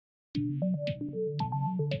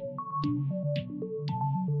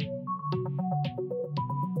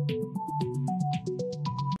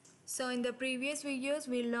So in the previous videos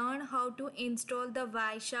we learned how to install the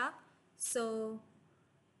Wireshark. So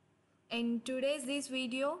in today's this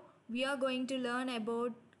video we are going to learn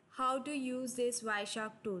about how to use this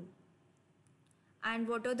Wireshark tool and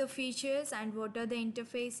what are the features and what are the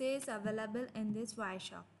interfaces available in this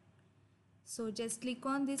Wireshark. So just click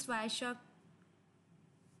on this Wireshark.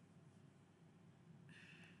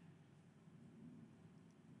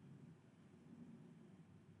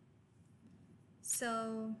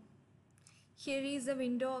 So here is the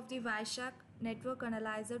window of the Wireshark network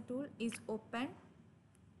analyzer tool is open.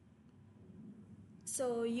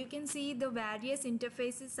 So you can see the various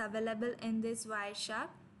interfaces available in this Wireshark.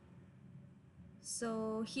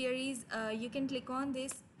 So here is you can click on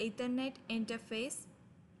this Ethernet interface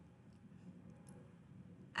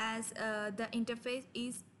as the interface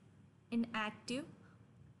is inactive.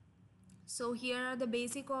 So here are the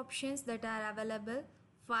basic options that are available: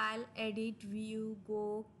 file, edit, view,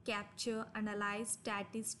 go, capture, analyze,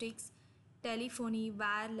 statistics, telephony,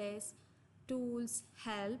 wireless, tools,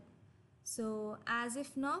 help. So as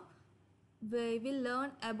if now we will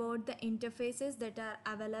learn about the interfaces that are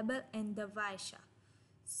available in the Wireshark.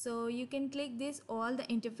 So you can click this, all the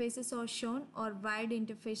interfaces are shown or wide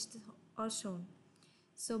interfaces are shown.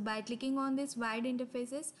 So by clicking on this wide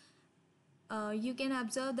interfaces, you can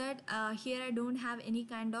observe that here I don't have any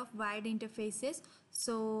kind of wide interfaces,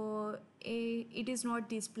 so it is not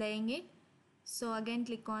displaying it. So again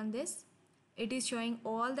click on this, it is showing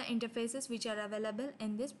all the interfaces which are available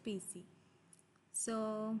in this PC.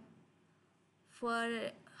 So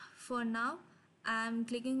for now I am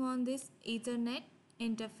clicking on this Ethernet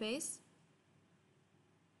interface.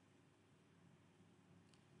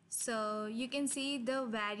 So you can see the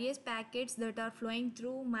various packets that are flowing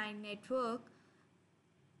through my network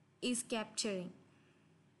is capturing.